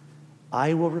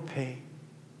 I will repay.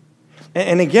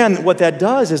 And again, what that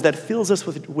does is that fills us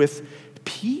with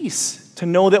peace to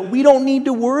know that we don't need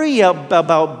to worry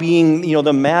about being,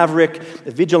 the maverick,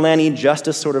 vigilante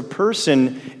justice sort of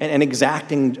person and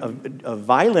exacting of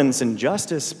violence and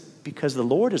justice, because the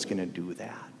Lord is going to do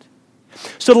that.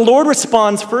 So the Lord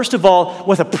responds, first of all,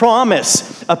 with a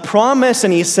promise,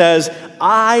 and he says,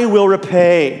 I will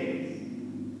repay.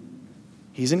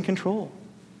 He's in control.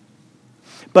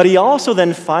 But he also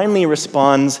then finally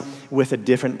responds with a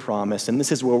different promise, and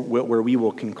this is where we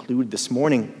will conclude this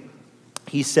morning.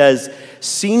 He says,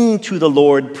 sing to the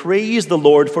Lord, praise the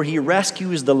Lord, for he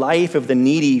rescues the life of the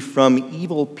needy from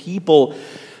evil people.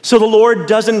 So the Lord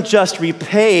doesn't just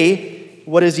repay,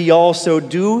 what does he also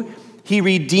do? He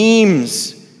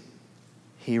redeems,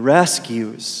 he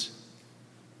rescues.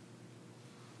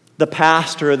 The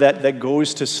pastor that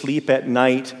goes to sleep at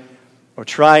night or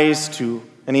tries to,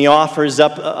 And he offers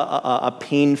up a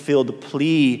pain-filled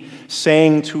plea,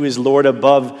 saying to his Lord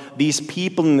above, these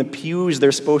people in the pews,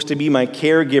 they're supposed to be my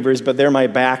caregivers, but they're my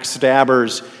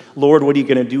backstabbers. Lord, what are you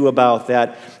going to do about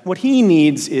that? What he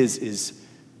needs is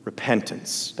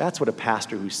repentance. That's what a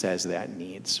pastor who says that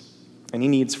needs. And he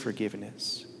needs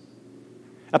forgiveness.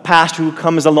 A pastor who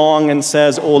comes along and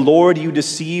says, oh, Lord, you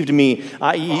deceived me.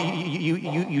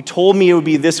 You told me it would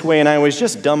be this way, and I was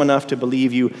just dumb enough to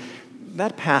believe you.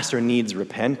 That pastor needs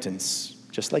repentance,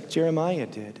 just like Jeremiah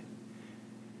did.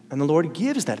 And the Lord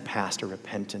gives that pastor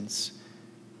repentance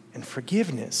and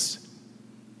forgiveness,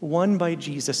 won by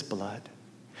Jesus' blood.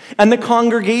 And the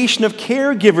congregation of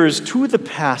caregivers to the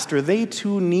pastor, they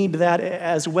too need that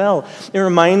as well. It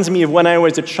reminds me of when I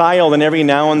was a child, and every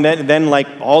now and then like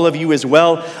all of you as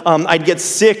well, I'd get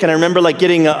sick, and I remember like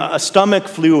getting a stomach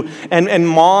flu, and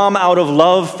Mom, out of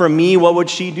love for me, what would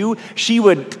she do? She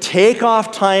would take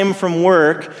off time from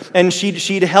work, and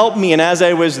she'd help me, and as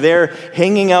I was there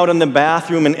hanging out in the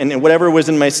bathroom, and whatever was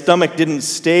in my stomach didn't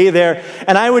stay there,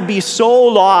 and I would be so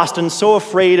lost and so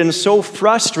afraid and so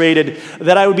frustrated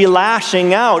that I would be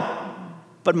lashing out,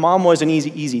 but Mom was an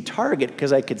easy target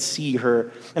because I could see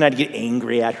her, and I'd get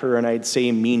angry at her, and I'd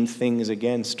say mean things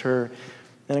against her.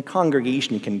 And a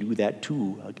congregation can do that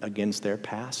too against their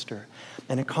pastor.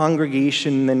 And a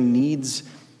congregation then needs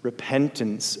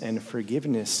repentance and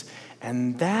forgiveness.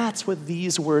 And that's what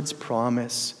these words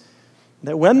promise.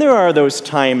 That when there are those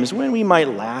times when we might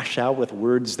lash out with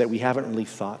words that we haven't really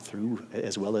thought through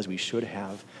as well as we should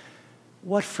have,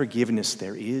 what forgiveness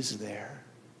there is there.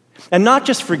 And not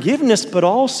just forgiveness, but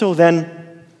also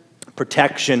then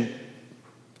protection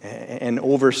and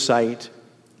oversight.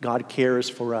 God cares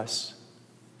for us.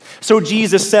 So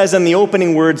Jesus says in the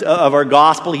opening words of our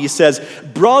gospel, he says,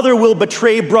 brother will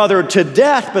betray brother to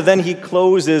death, but then he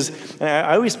closes. And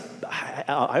I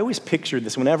always picture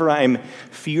this. Whenever I'm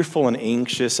fearful and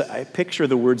anxious, I picture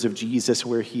the words of Jesus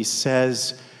where he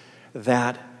says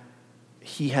that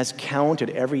he has counted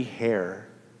every hair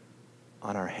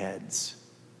on our heads.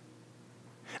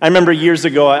 I remember years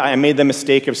ago, I made the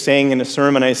mistake of saying in a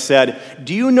sermon, I said,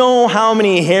 do you know how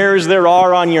many hairs there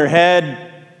are on your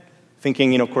head?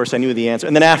 Thinking, of course, I knew the answer.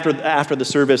 And then after the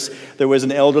service, there was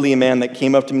an elderly man that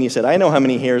came up to me and he said, I know how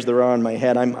many hairs there are on my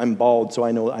head. I'm bald, so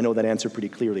I know that answer pretty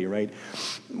clearly, right?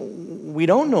 We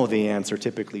don't know the answer,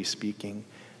 typically speaking.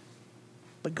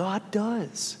 But God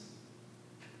does.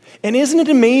 And isn't it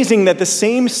amazing that the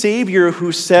same Savior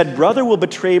who said, brother will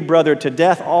betray brother to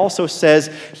death, also says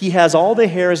he has all the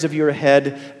hairs of your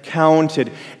head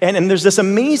counted. And there's this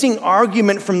amazing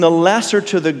argument from the lesser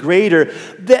to the greater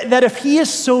that if he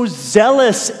is so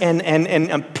zealous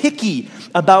and picky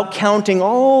about counting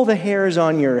all the hairs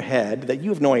on your head that you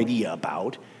have no idea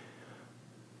about,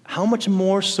 how much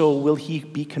more so will he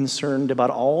be concerned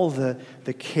about all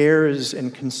the cares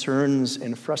and concerns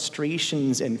and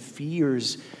frustrations and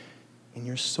fears in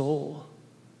your soul?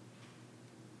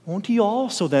 Won't he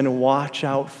also then watch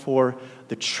out for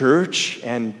the church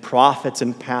and prophets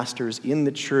and pastors in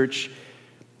the church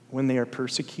when they are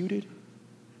persecuted?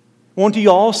 Won't he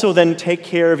also then take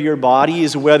care of your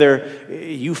bodies whether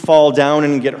you fall down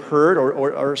and get hurt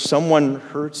or someone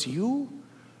hurts you?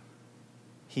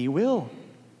 He will.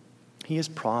 He has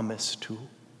promised to.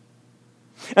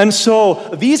 And so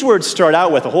these words start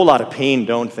out with a whole lot of pain,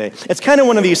 don't they? It's kind of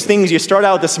one of these things you start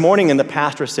out this morning and the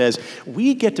pastor says,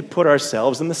 we get to put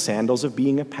ourselves in the sandals of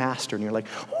being a pastor. And you're like,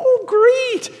 oh,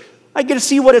 great. I get to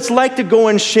see what it's like to go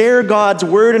and share God's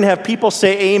word and have people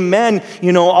say amen.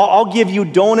 I'll give you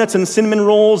donuts and cinnamon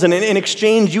rolls, and in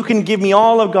exchange you can give me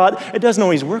all of God. It doesn't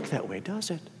always work that way,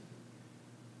 does it?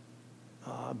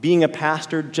 Being a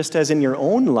pastor, just as in your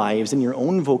own lives, in your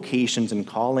own vocations and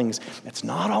callings, it's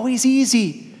not always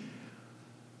easy.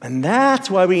 And that's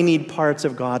why we need parts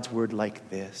of God's word like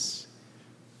this.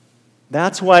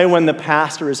 That's why when the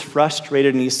pastor is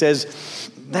frustrated and he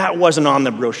says, that wasn't on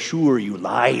the brochure, you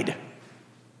lied,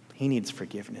 he needs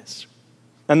forgiveness.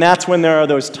 And that's when there are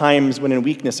those times when in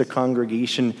weakness a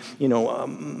congregation,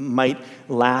 might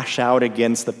lash out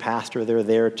against the pastor they're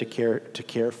there to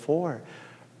care for.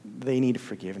 They need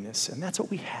forgiveness, and that's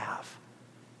what we have.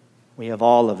 We have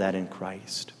all of that in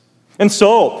Christ. And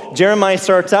so, Jeremiah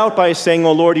starts out by saying,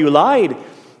 oh Lord, you lied.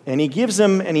 And he gives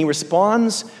him, and he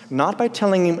responds not by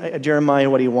telling Jeremiah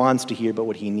what he wants to hear, but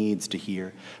what he needs to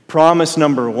hear. Promise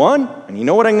number one, and you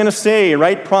know what I'm going to say,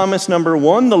 right? Promise number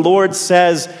one, the Lord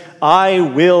says, I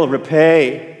will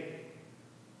repay.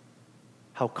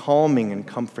 How calming and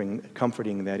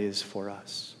comforting that is for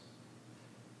us.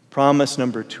 Promise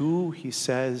number two, he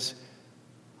says,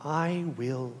 I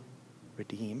will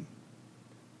redeem.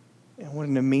 And what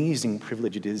an amazing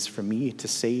privilege it is for me to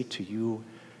say to you,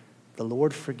 The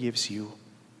Lord forgives you.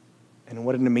 And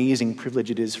what an amazing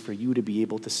privilege it is for you to be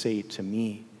able to say to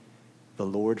me, the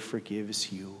Lord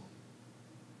forgives you.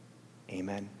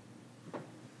 Amen.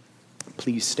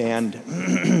 Please stand.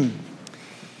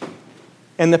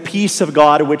 And the peace of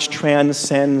God, which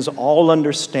transcends all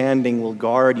understanding, will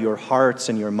guard your hearts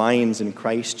and your minds in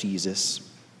Christ Jesus.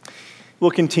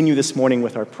 We'll continue this morning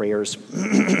with our prayers.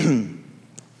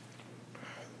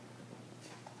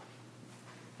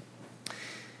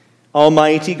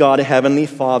 Almighty God, Heavenly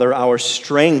Father, our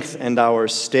strength and our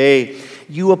stay,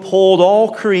 you uphold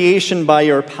all creation by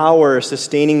your power,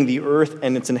 sustaining the earth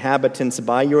and its inhabitants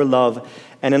by your love,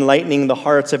 and enlightening the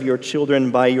hearts of your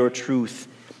children by your truth.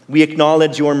 We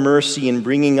acknowledge your mercy in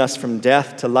bringing us from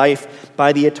death to life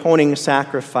by the atoning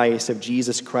sacrifice of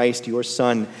Jesus Christ, your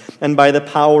Son, and by the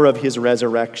power of his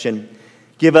resurrection.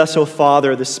 Give us, O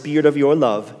Father, the spirit of your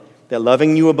love, that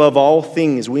loving you above all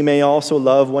things, we may also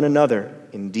love one another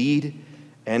in deed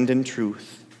and in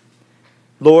truth.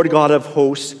 Lord God of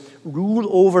hosts, rule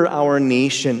over our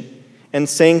nation and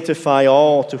sanctify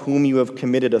all to whom you have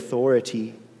committed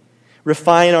authority.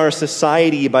 Refine our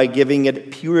society by giving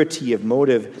it purity of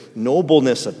motive,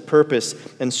 nobleness of purpose,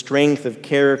 and strength of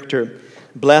character.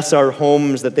 Bless our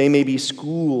homes that they may be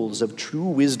schools of true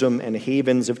wisdom and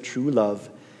havens of true love.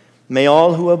 May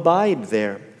all who abide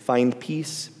there find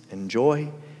peace and joy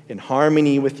in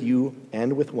harmony with you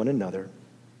and with one another.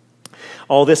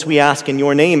 All this we ask in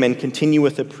your name, and continue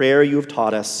with the prayer you have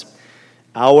taught us.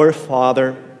 Our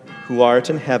Father, who art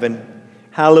in heaven,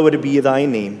 hallowed be thy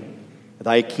name.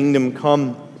 Thy kingdom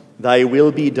come, thy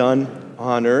will be done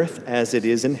on earth as it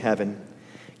is in heaven.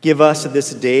 Give us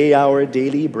this day our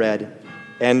daily bread,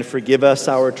 and forgive us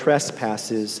our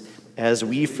trespasses as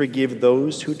we forgive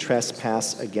those who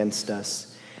trespass against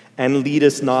us. And lead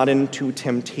us not into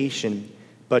temptation,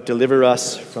 but deliver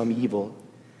us from evil.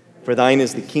 For thine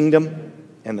is the kingdom,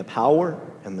 and the power,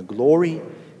 and the glory,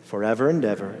 forever and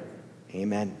ever.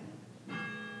 Amen.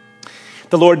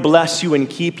 The Lord bless you and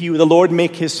keep you. The Lord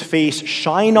make his face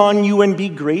shine on you and be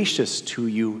gracious to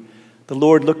you. The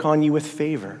Lord look on you with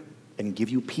favor and give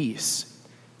you peace.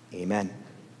 Amen.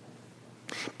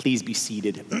 Please be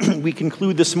seated. We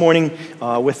conclude this morning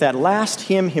with that last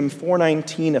hymn, hymn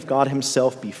 419, of God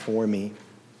himself before me.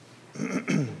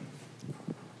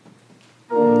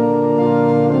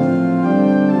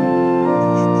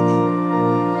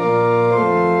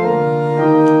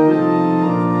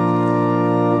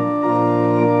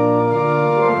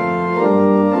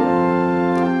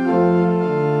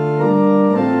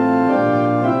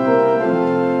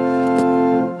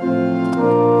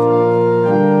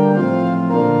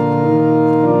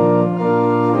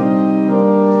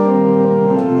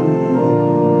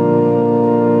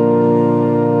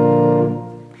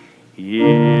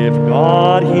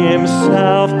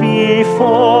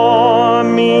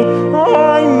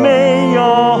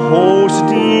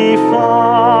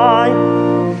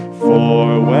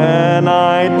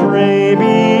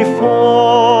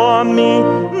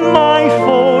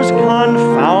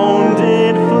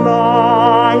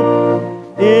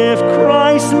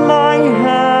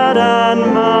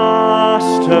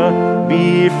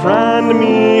 Befriend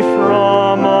me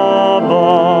from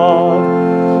above.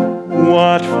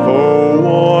 What foe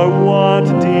or what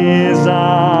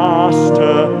disaster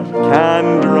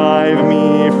can drive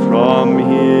me from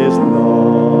his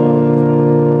love?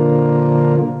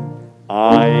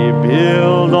 I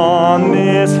build on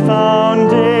this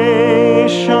foundation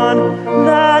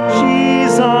that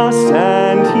Jesus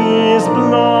and his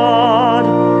blood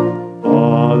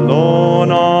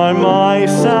alone are my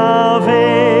salvation,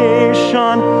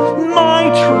 my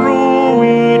true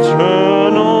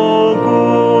eternal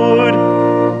good.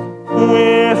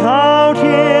 Without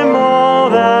him all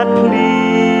that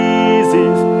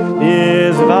pleases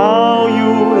is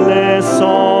valueless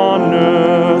on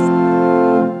earth.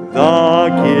 The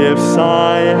gifts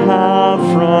I have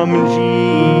from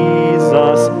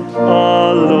Jesus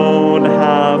alone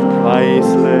have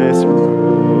priceless worth.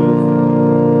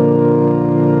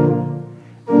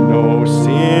 No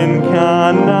sin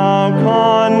can now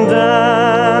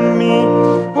condemn me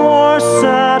or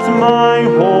set my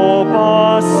hope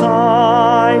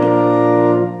aside.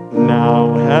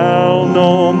 Now hell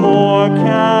no more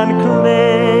can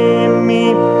claim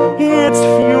me, its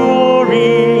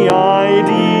fury I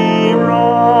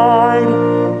deride.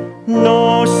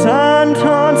 No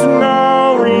sentence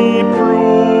now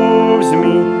reproves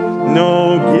me,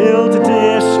 no guilt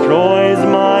destroys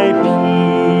my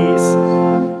peace.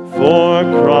 For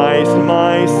Christ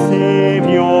my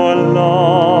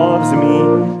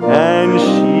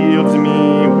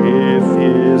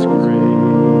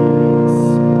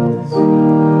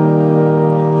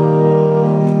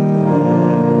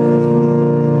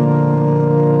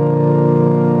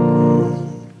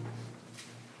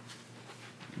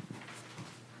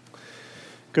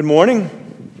Good morning.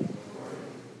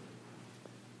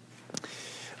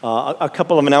 A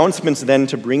couple of announcements then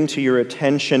to bring to your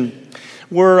attention.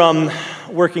 We're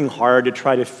working hard to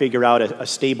try to figure out a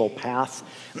stable path,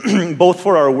 both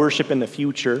for our worship in the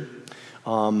future,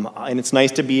 and it's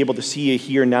nice to be able to see you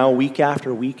here now week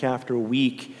after week after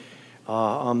week,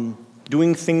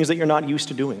 doing things that you're not used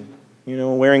to doing. You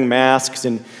know, wearing masks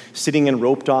and sitting in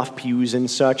roped-off pews and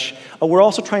such. We're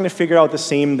also trying to figure out the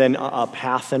same then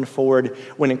path then forward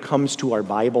when it comes to our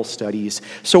Bible studies.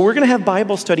 So we're going to have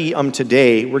Bible study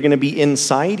today. We're going to be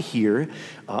inside here,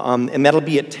 and that'll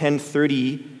be at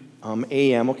 10:30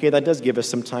 a.m. Okay, that does give us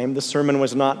some time. The sermon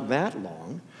was not that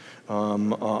long.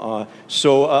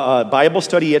 So Bible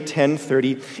study at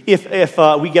 10:30.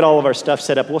 If we get all of our stuff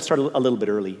set up, we'll start a little bit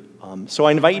early. So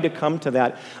I invite you to come to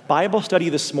that Bible study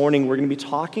this morning. We're going to be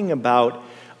talking about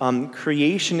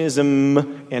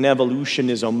creationism and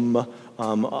evolutionism.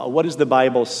 What does the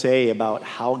Bible say about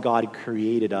how God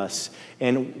created us,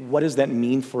 and what does that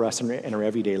mean for us in our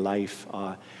everyday life?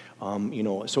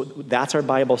 So that's our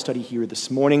Bible study here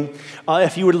this morning.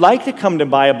 If you would like to come to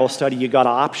Bible study, you got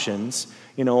options.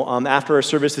 After our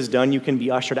service is done, you can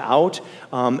be ushered out,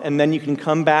 and then you can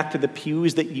come back to the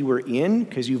pews that you were in,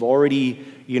 because you've already,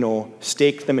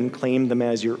 staked them and claimed them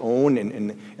as your own,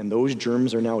 and those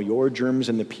germs are now your germs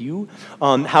in the pew.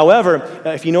 However,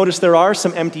 if you notice, there are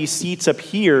some empty seats up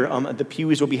here. The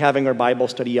pews will be having our Bible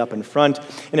study up in front,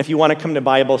 and if you want to come to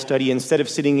Bible study, instead of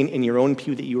sitting in your own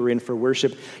pew that you were in for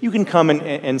worship, you can come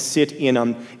and sit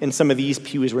in some of these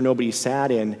pews where nobody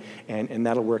sat in, and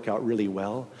that'll work out really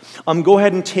well. Go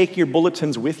ahead and take your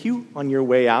bulletins with you on your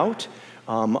way out.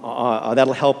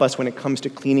 That'll help us when it comes to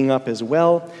cleaning up as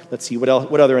well. Let's see, what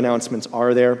other announcements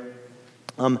are there?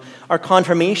 Our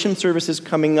confirmation service is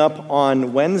coming up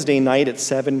on Wednesday night at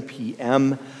 7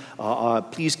 p.m.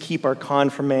 Please keep our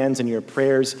confirmands in your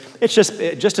prayers. It's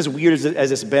just as weird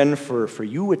as it's been for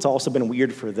you, it's also been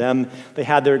weird for them. They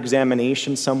had their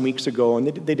examination some weeks ago, and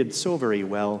they did so very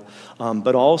well.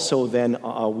 But also then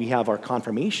we have our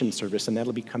confirmation service, and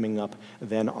that'll be coming up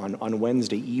then on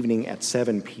Wednesday evening at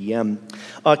 7 p.m.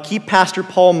 Keep Pastor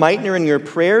Paul Meitner in your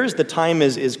prayers. The time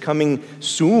is coming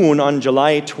soon on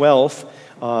July 12th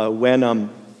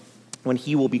when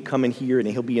he will be coming here, and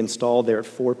he'll be installed there at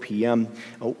 4 p.m.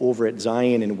 over at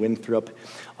Zion in Winthrop.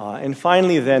 And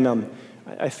finally then,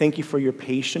 I thank you for your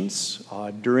patience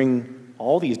during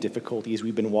all these difficulties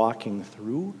we've been walking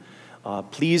through.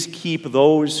 Please keep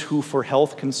those who for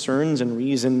health concerns and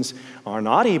reasons are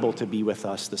not able to be with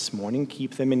us this morning.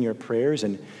 Keep them in your prayers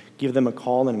and give them a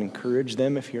call and encourage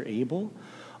them if you're able.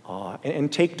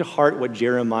 And take to heart what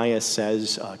Jeremiah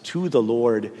says to the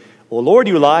Lord. "O Lord,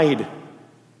 you lied."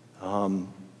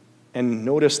 And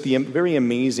notice the very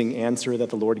amazing answer that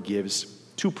the Lord gives.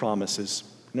 2 promises.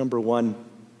 Number 1,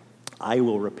 I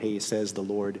will repay, says the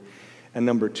Lord. And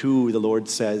number 2, the Lord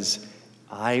says,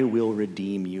 I will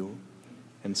redeem you.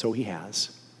 And so he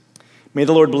has. May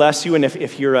the Lord bless you. And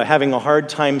if you're having a hard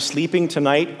time sleeping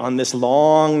tonight on this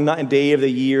long day of the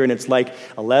year, and it's like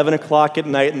 11 o'clock at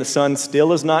night and the sun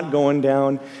still is not going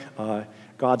down,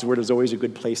 God's word is always a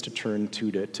good place to turn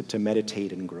to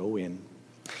meditate and grow in.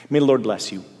 May the Lord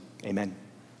bless you. Amen.